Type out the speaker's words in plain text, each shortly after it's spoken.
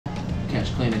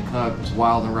Catch, Clean, and Cook. It's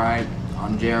Wild and Right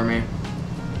on Jeremy.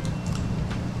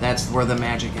 That's where the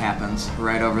magic happens,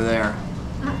 right over there.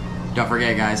 Don't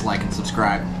forget, guys, like and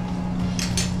subscribe.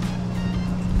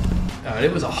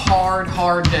 It was a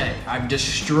hard day. I've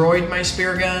destroyed my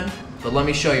spear gun, but let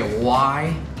me show you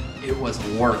why it was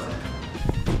worth it.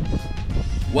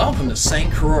 Welcome to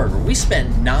St. Croix, where we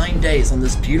spent 9 days on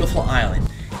this beautiful island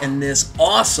in this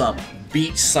awesome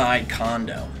beachside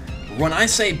condo. When I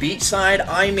say beachside,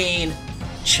 I mean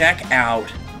check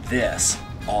out this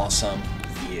awesome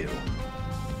view.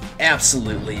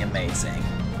 Absolutely amazing.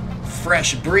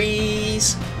 Fresh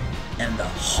breeze, and the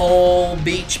whole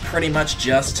beach pretty much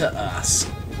just to us.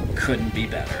 Couldn't be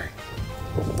better.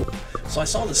 So I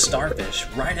saw the starfish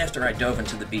right after I dove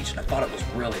into the beach, and I thought it was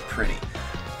really pretty.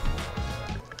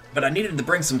 But I needed to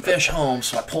bring some fish home,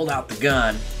 so I pulled out the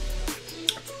gun.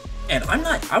 And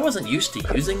I wasn't used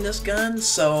to using this gun,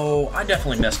 so I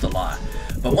definitely missed a lot.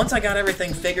 But once I got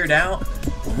everything figured out,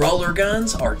 roller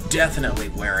guns are definitely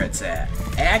where it's at.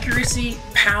 Accuracy,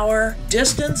 power,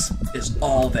 distance is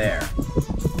all there.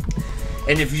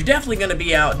 And if you're definitely going to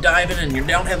be out diving and you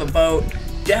don't have a boat,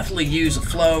 definitely use a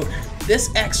float. This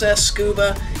XS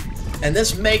Scuba and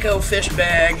this Mako fish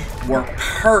bag work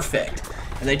perfect.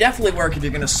 And they definitely work if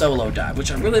you're going to solo dive,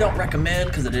 which I really don't recommend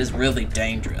because it is really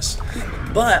dangerous.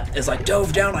 But as I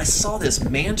dove down, I saw this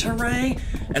manta ray,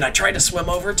 and I tried to swim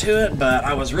over to it, but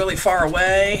I was really far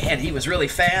away, and he was really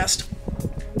fast.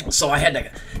 So I had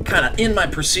to kind of end my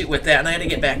pursuit with that, and I had to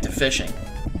get back to fishing.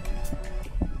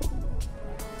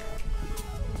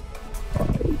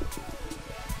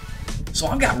 So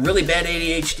I've got really bad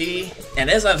ADHD, and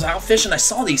as I was out fishing, I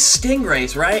saw these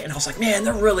stingrays, right? And I was like, man,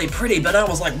 they're really pretty, but I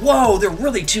was like, whoa, they're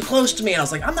really too close to me. And I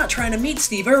was like, I'm not trying to meet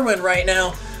Steve Irwin right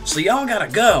now, so y'all gotta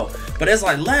go. But as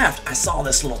I left, I saw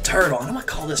this little turtle, and I'm gonna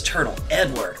call this turtle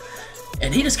Edward.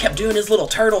 And he just kept doing his little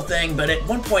turtle thing, but at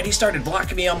one point he started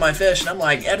blocking me on my fish, and I'm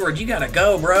like, Edward, you gotta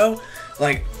go, bro.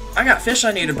 Like, I got fish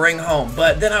I need to bring home.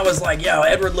 But then I was like, yo,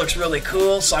 Edward looks really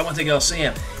cool, so I went to go see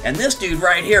him. And this dude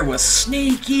right here was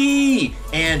sneaky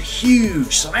and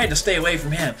huge, so I had to stay away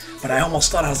from him. But I almost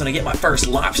thought I was gonna get my first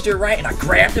lobster, right? And I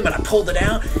grabbed him and I pulled it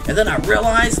out, and then I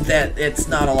realized that it's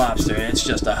not a lobster, it's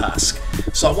just a husk.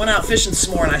 So I went out fishing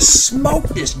some more and I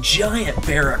smoked this giant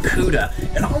barracuda,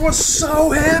 and I was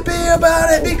so happy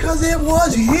about it because it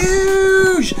was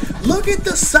huge. Look at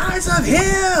the size of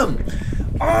him.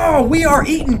 Oh, we are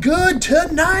eating good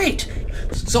tonight.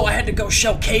 So I had to go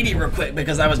show Katie real quick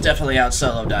because I was definitely out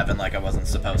solo diving like I wasn't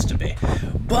supposed to be.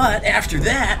 But after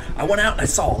that, I went out and I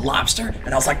saw a lobster,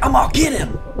 and I was like, I'm gonna get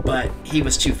him. But he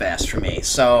was too fast for me,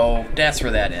 so that's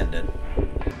where that ended.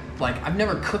 Like, I've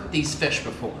never cooked these fish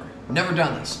before. Never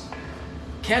done this.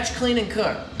 Catch, clean, and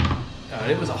cook.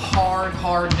 It was a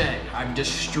hard day. I've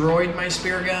destroyed my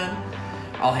spear gun.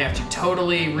 I'll have to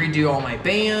totally redo all my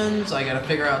bands. I gotta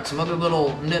figure out some other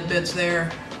little nitbits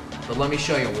there. But let me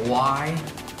show you why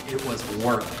it was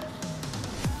worth it.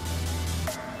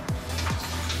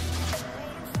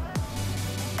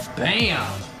 Bam!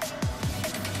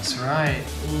 That's right.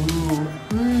 Ooh,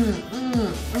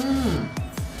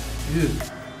 Dude,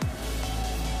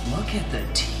 look at the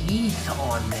teeth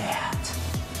on that.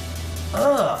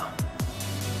 Ugh.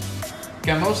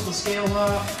 Got most of the scales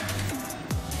off.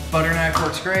 Butter knife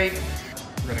works great.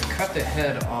 We're gonna cut the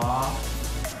head off.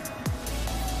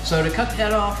 So to cut the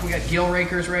head off, we got gill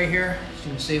rakers right here. So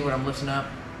you can see what I'm lifting up.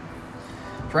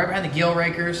 Right behind the gill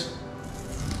rakers.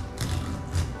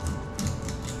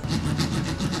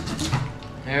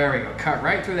 There we go. Cut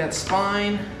right through that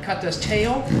spine. Cut this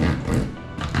tail. What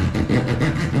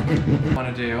I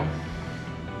want to do,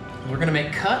 we're gonna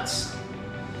make cuts.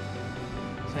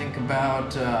 Think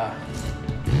about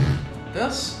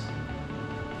this.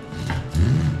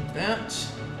 That.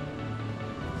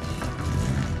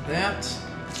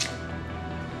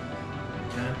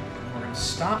 Okay, we're gonna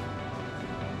stop.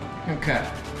 Okay.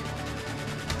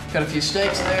 Got a few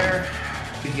steaks there.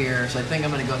 Here, so I think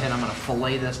I'm gonna go ahead and I'm gonna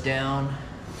fillet this down.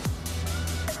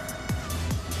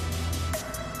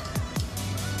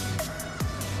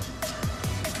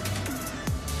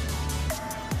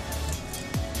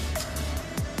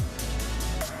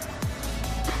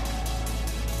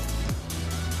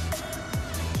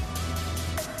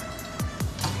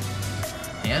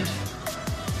 And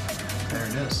there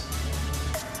it is.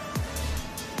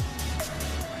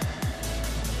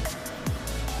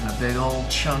 And a big old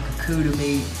chunk of cuda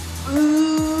meat.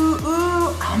 Ooh,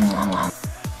 ooh.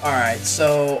 Alright,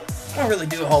 so I don't really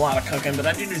do a whole lot of cooking, but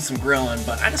I do some grilling,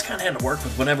 but I just kind of had to work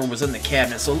with whatever was in the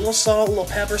cabinet. So a little salt, a little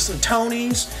pepper, some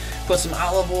Tonys, put some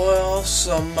olive oil,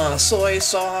 some soy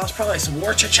sauce, probably some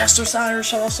Worcestershire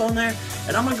sauce on there,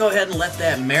 and I'm going to go ahead and let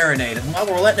that marinate. And while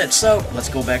we're letting it soak, let's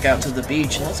go back out to the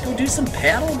beach and let's go do some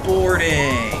paddle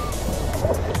boarding,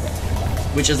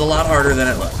 which is a lot harder than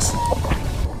it looks.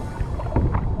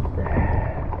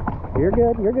 You're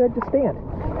good, just stand.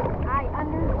 I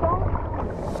understand.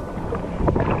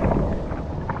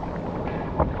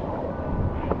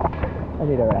 I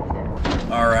need a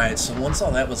rest. Alright, so once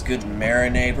all that was good and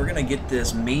marinated, we're going to get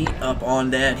this meat up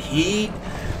on that heat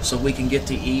so we can get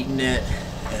to eating it.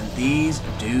 And these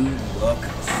do look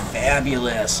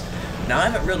fabulous. Now, I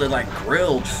haven't really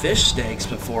grilled fish steaks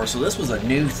before, so this was a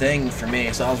new thing for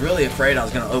me. So I was really afraid I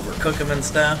was going to overcook them and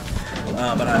stuff.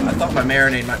 But I thought my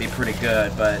marinade might be pretty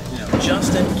good. But, you know,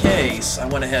 just in case, I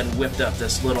went ahead and whipped up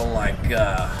this little, I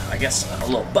guess a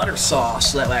little butter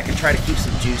sauce so that way I could try to keep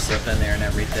some juice up in there and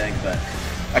everything. But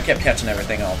I kept catching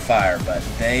everything on fire. But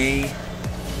they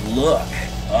look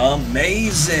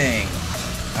amazing.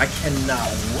 I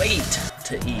cannot wait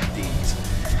to eat these.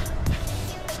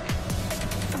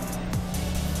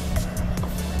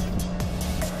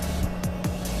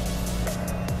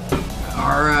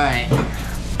 All right.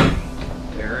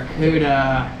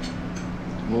 Barracuda.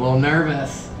 I'm a little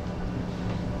nervous.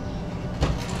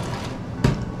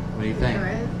 What do you think?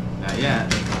 Not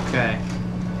yet. Okay.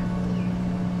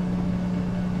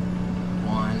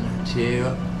 1, 2.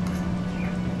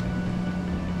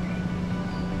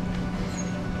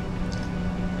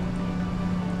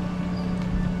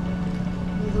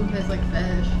 These don't taste like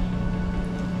fish.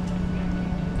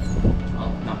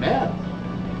 Oh, not bad.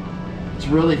 It's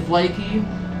really flaky.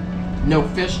 No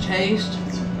fish taste.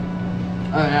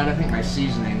 And I think my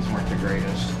seasonings weren't the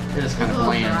greatest. It is kind of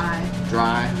bland.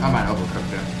 Dry. I might overcook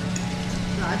it.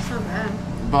 No, it's not bad.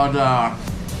 But,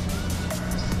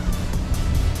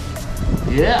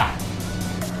 yeah.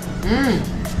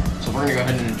 So we're going to go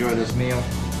ahead and enjoy this meal.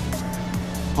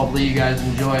 Hopefully you guys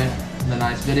enjoy the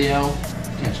nice video.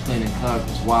 Catch, Clean, and Cook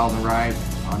is Wild and Right.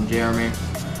 I'm Jeremy.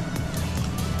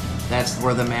 That's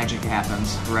where the magic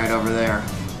happens, right over there.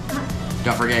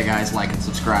 Don't forget, guys, like and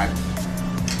subscribe.